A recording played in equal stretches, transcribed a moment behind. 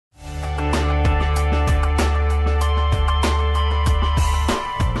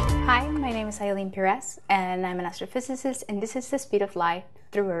Eylene Pirez, and I'm an astrophysicist, and this is the speed of light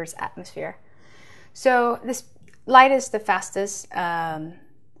through Earth's atmosphere. So this light is the fastest, the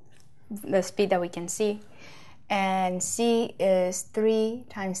speed that we can see, and c is 3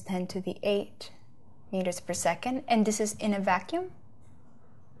 times 10 to the 8 meters per second, and this is in a vacuum.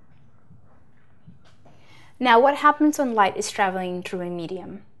 Now, what happens when light is traveling through a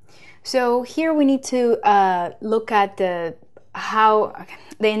medium? So here we need to look at the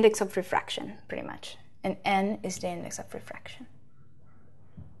index of refraction, pretty much, and n is the index of refraction.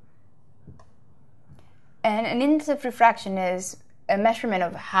 And an index of refraction is a measurement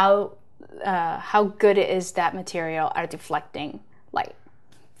of how good it is that material at deflecting light,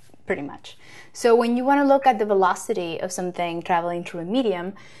 pretty much. So when you want to look at the velocity of something traveling through a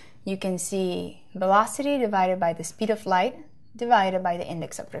medium, you can see velocity divided by the speed of light divided by the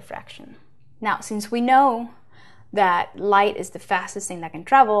index of refraction. Now, since we know that light is the fastest thing that can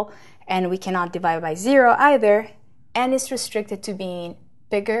travel, and we cannot divide by 0 either, n is restricted to being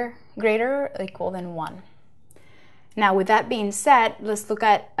bigger, greater, or equal than 1. Now, with that being said, let's look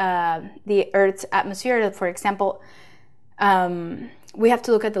at the Earth's atmosphere. For example, we have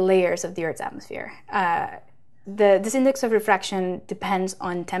to look at the layers of the Earth's atmosphere. This index of refraction depends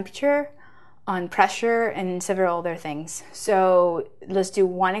on temperature, on pressure, and several other things. So let's do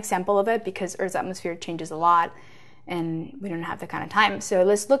one example of it, because Earth's atmosphere changes a lot and we don't have that kind of time. So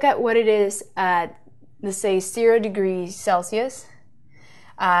let's look at what it is at, let's say, 0 degrees Celsius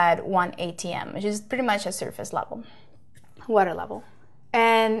at 1 atm, which is pretty much a surface level, water level.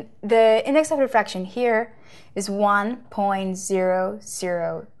 And the index of refraction here is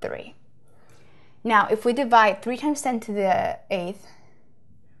 1.003. Now, if we divide 3 times 10 to the 8th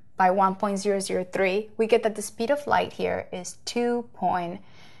by 1.003, we get that the speed of light here is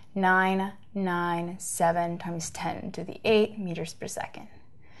 2.997 times 10 to the 8 meters per second.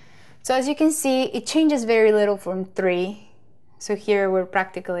 So as you can see, it changes very little from 3. So here we're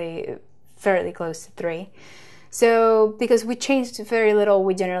practically fairly close to 3. So because we changed very little,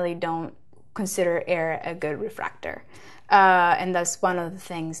 we generally don't consider air a good refractor. And that's one of the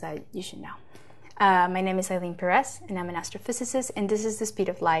things that you should know. My name is Eylene Pirez, and I'm an astrophysicist, and this is the speed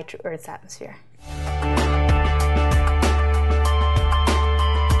of light through Earth's atmosphere.